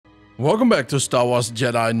Welcome back to Star Wars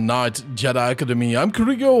Jedi Knight Jedi Academy. I'm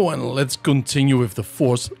Kurigo and let's continue with the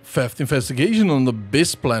fourth theft investigation on the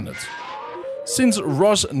Biss planet. Since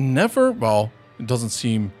Ross never, well, it doesn't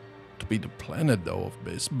seem to be the planet though of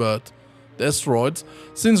Biss, but the asteroids.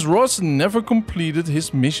 Since Ross never completed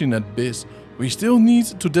his mission at Biss, we still need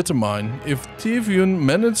to determine if Tevian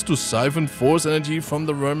managed to siphon force energy from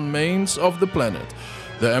the remains of the planet.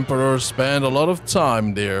 The Emperor spent a lot of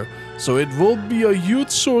time there, so it will be a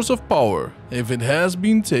huge source of power. If it has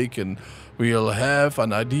been taken, we'll have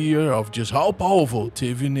an idea of just how powerful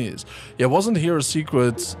Tevian is. Yeah, wasn't here a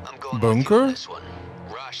secret bunker? This one.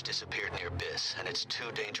 Rosh disappeared near Biss, and it's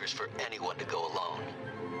too dangerous for anyone to go alone.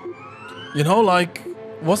 You know, like,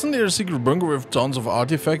 wasn't there a secret bunker with tons of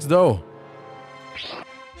artifacts though?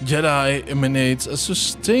 Jedi emanates a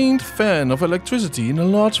sustained fan of electricity in a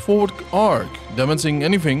large forward arc, damaging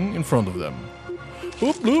anything in front of them.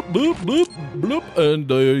 Bloop, bloop, bloop, bloop, bloop, and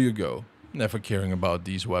there you go. Never caring about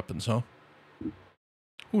these weapons, huh?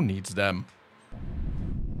 Who needs them?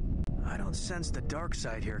 I don't sense the dark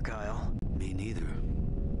side here, Kyle. Me neither.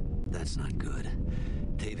 That's not good.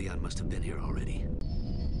 Tavion must have been here already.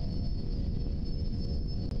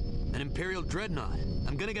 An Imperial Dreadnought.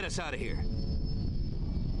 I'm gonna get us out of here.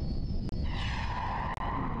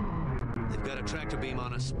 They've got a tractor beam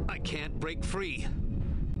on us. I can't break free.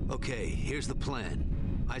 Okay, here's the plan.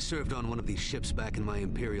 I served on one of these ships back in my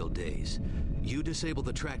Imperial days. You disable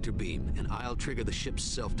the tractor beam, and I'll trigger the ship's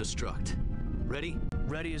self-destruct. Ready?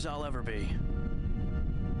 Ready as I'll ever be.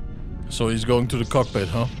 So he's going to the cockpit,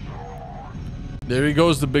 huh? There he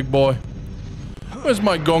goes, the big boy. Where's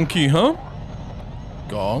my gonky, huh?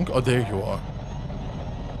 Gonk? Oh, there you are.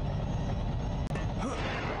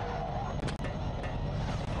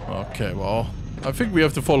 Okay, well, I think we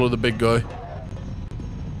have to follow the big guy.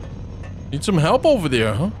 Need some help over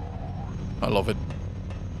there, huh? I love it.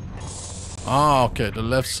 Ah, okay, the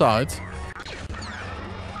left side.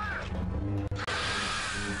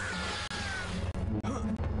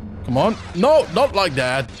 Come on. No, not like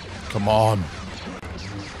that. Come on.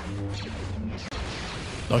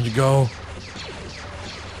 Down you go.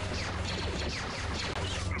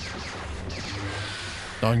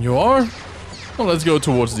 Down you are. Well, let's go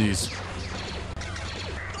towards these.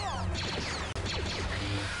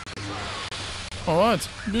 Alright,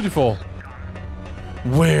 beautiful.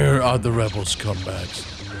 Where are the rebel scumbags?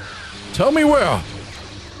 Tell me where!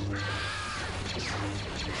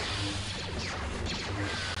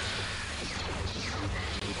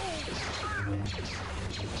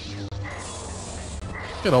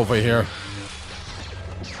 Get over here.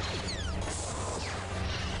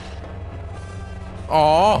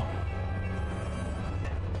 Aww.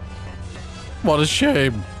 What a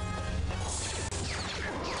shame.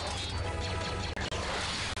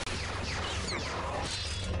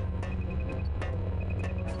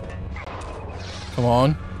 Come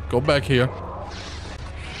on, go back here.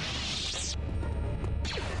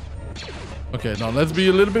 Okay, now let's be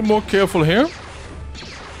a little bit more careful here.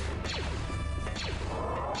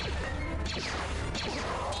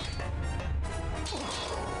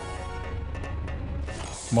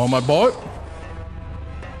 Come on, my boy.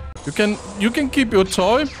 You can keep your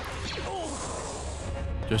toy.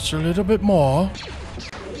 Just a little bit more.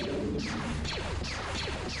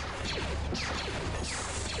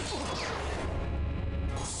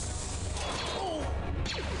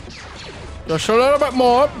 Just a little bit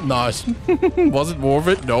more. Nice. Was it worth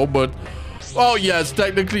it? No, but... Oh, yes,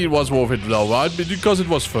 technically it was worth it though, right? Because it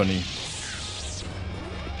was funny.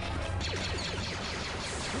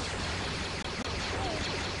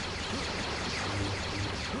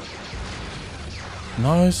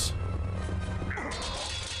 Nice.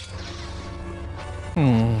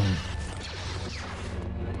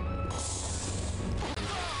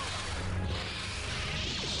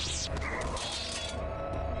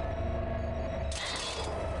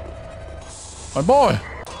 My boy,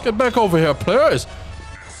 get back over here, please.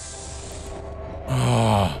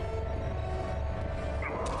 Ah.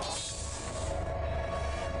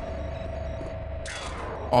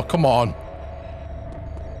 Oh, come on.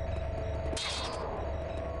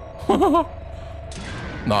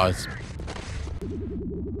 Nice.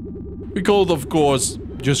 We could, of course,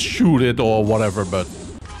 just shoot it or whatever, but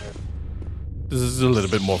this is a little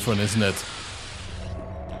bit more fun, isn't it?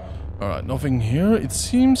 Alright, nothing here. It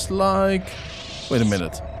seems like... Wait a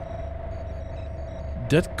minute.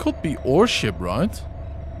 That could be our ship, right?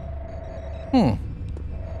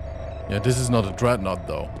 Yeah, this is not a dreadnought,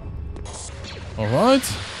 though. Alright.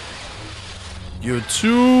 You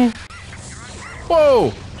two.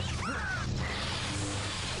 Whoa!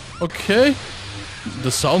 Okay.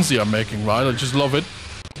 The sounds they are making, right? I just love it.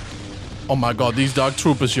 Oh my god, these dark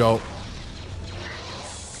troopers, yo.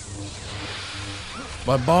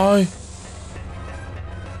 Bye-bye.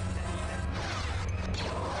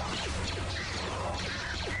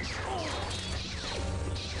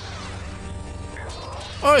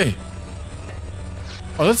 Oi!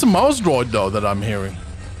 Oh, that's a mouse droid, though, that I'm hearing.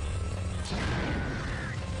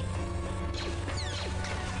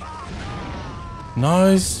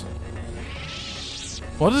 Nice.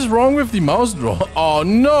 What is wrong with the mouse droid? Oh,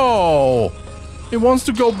 no! It wants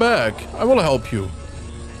to go back. I will help you.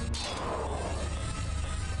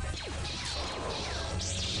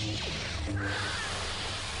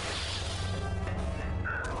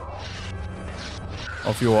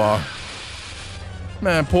 Off you are.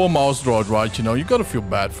 Man, poor mouse droid, right? You know, you gotta feel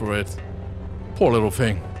bad for it. Poor little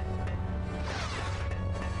thing.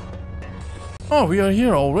 Oh, we are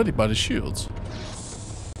here already by the shields.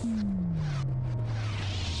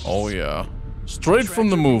 Oh yeah. Straight from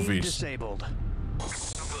the movies. Disabled.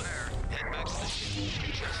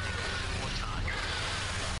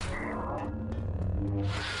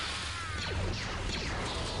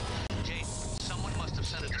 Someone must have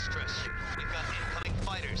sent a distress. We've got incoming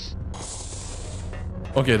fighters.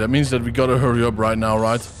 Okay, that means that we gotta hurry up right now,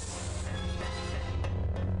 right?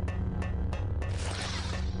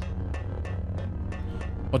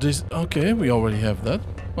 What is... Okay, we already have that.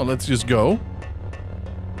 Well, let's just go.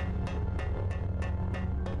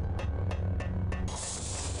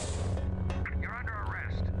 You're under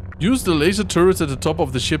arrest. Use the laser turrets at the top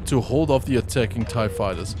of the ship to hold off the attacking TIE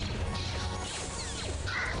fighters.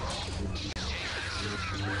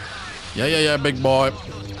 Yeah, big boy.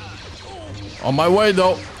 On my way,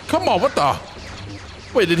 though. Come on, what the...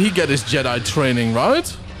 Wait, did he get his Jedi training,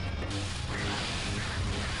 right?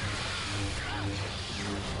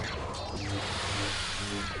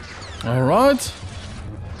 Alright.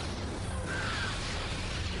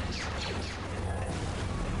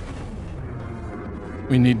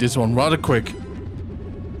 We need this one rather quick.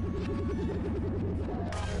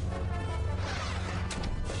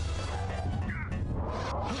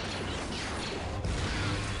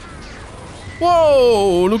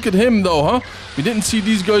 Whoa! Look at him though, huh? We didn't see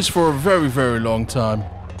these guys for a very, very long time.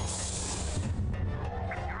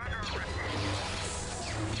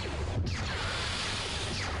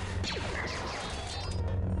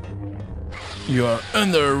 You are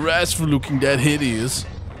under arrest for looking that hideous.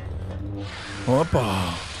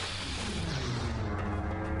 Hoppa.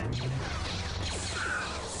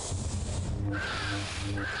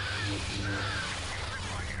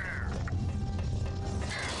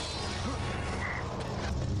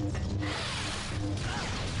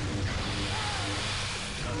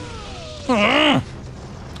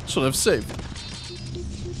 Should have saved.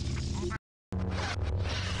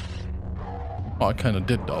 Oh, I kind of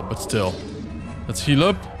did though, but still. Let's heal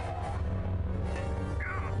up.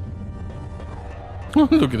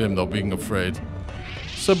 Look at him though, being afraid.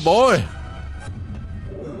 It's a boy.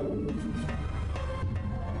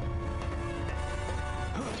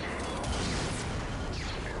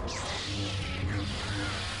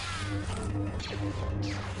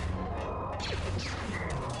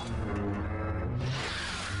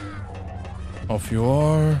 Off you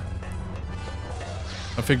are.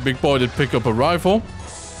 I think Big Boy did pick up a rifle.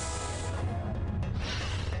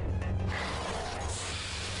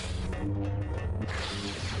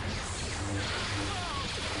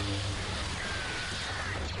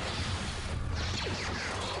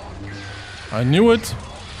 I knew it.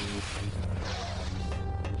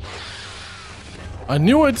 I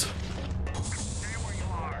knew it.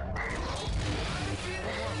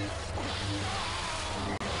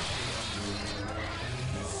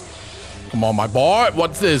 Come on, my boy.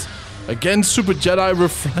 What's this? Again, Super Jedi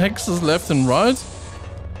reflexes left and right.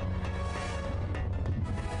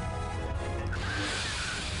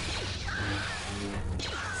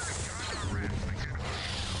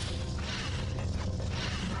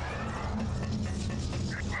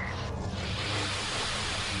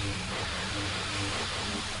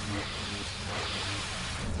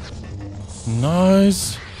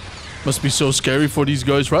 Nice. Must be so scary for these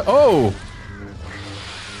guys, right? Oh!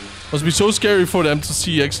 Must be so scary for them to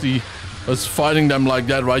see actually us fighting them like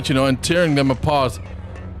that, right? You know, and tearing them apart.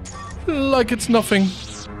 Like it's nothing.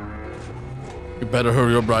 We better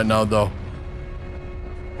hurry up right now, though.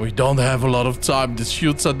 We don't have a lot of time. The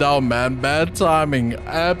shields are down, man. Bad timing.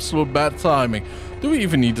 Absolute bad timing. Do we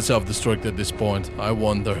even need the self-destruct at this point? I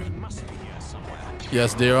wonder.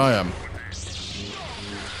 Yes, there I am.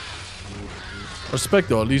 Respect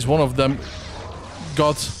though, at least one of them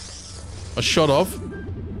got a shot off.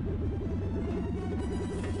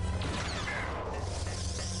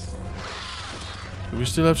 Do we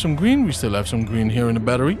still have some green? We still have some green here in the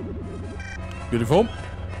battery. Beautiful.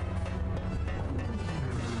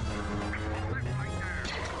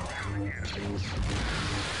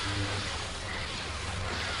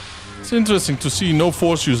 It's interesting to see no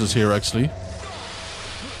force users here, actually.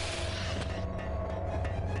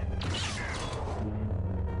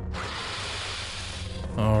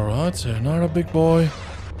 Alright, so another big boy.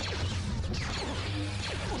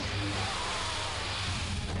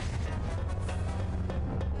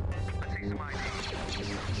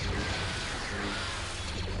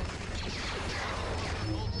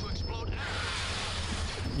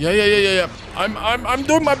 Yeah. I'm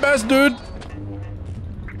doing my best, dude.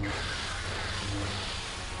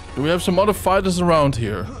 Do we have some other fighters around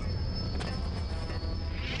here?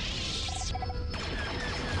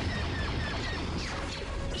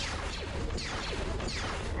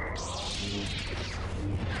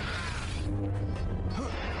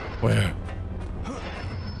 Where?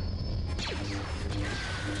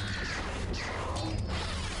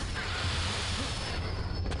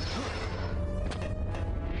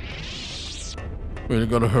 Really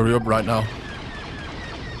gotta hurry up right now.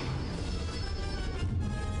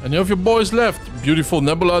 Any of your boys left? Beautiful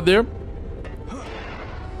nebula there.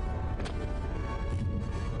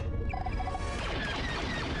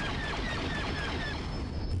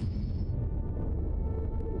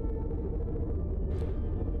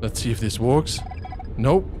 Let's see if this works.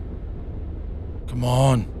 Nope. Come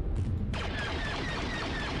on.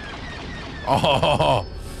 Oh,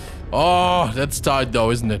 that's tight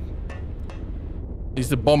though, isn't it? At least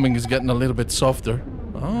the bombing is getting a little bit softer.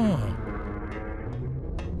 Ah.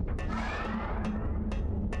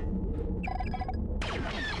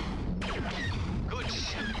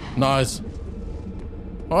 Nice.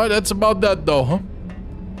 Alright, that's about that though, huh?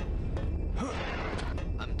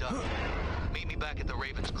 I'm done. Meet me back at the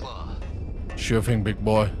Raven's Claw. Sure thing, big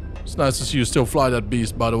boy. It's nice to see you still fly that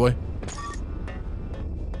beast, by the way.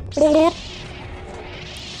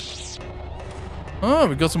 Ah,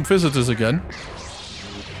 we got some visitors again.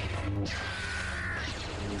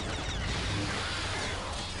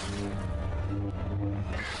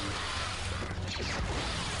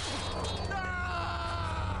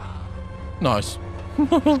 Nice.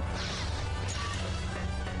 Look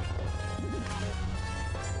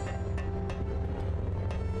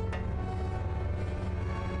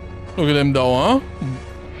at him though, huh?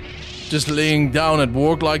 Just laying down at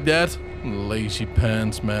work like that. Lazy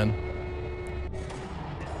pants, man.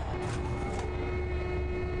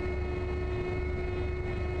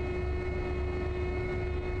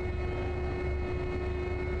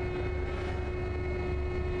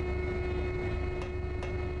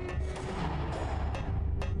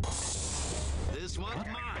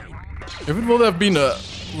 If it would have been a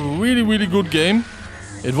really good game,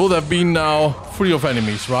 it would have been now free of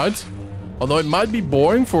enemies, right? Although it might be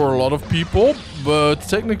boring for a lot of people, but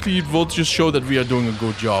technically it will just show that we are doing a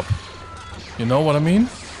good job. You know what I mean?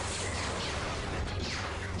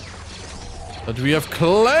 That we have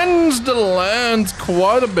cleansed the land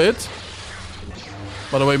quite a bit.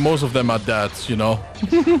 By the way, most of them are dead, you know.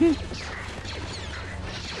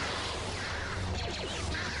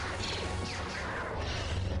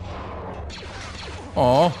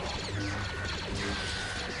 Aw.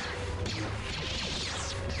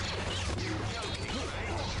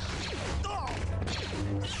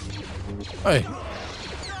 Hey.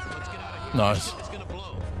 Nice.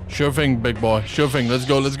 Sure thing, big boy. Sure thing. Let's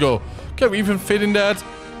go, let's go. Can we even fit in that?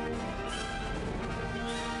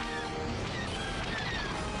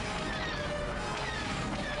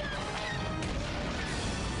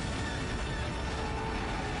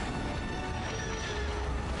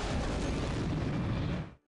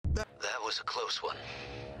 A close one.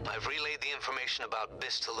 I've relayed the information about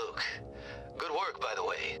Bis to Luke. Good work, by the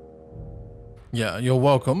way. Yeah, you're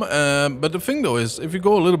welcome. But the thing though is, if you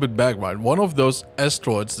go a little bit back, right, one of those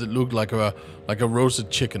asteroids that looked like a roasted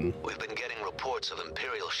chicken. We've been getting reports of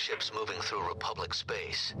Imperial ships moving through Republic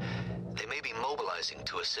space. They may be mobilizing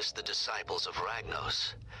to assist the disciples of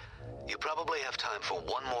Ragnos. You probably have time for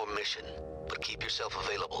one more mission, but keep yourself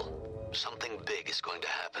available. Something big is going to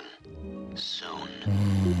happen soon.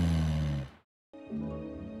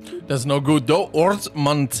 That's no good though. Ort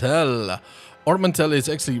Mantell. Ort Mantell is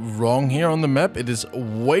actually wrong here on the map. It is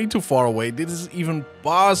way too far away. This is even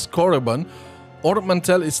past Korriban. Ort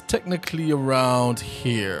Mantell is technically around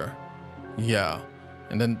here. Yeah.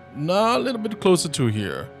 And then a little bit closer to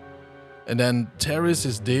here. And then Terrace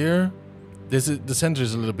is there. The center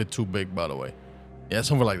is a little bit too big, by the way. Yeah,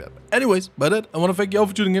 something like that. Anyways, by that, I want to thank you all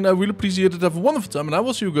for tuning in. I really appreciate it. Have a wonderful time. And I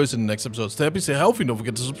will see you guys in the next episode. Stay happy, stay healthy. Don't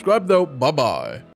forget to subscribe though. Bye-bye.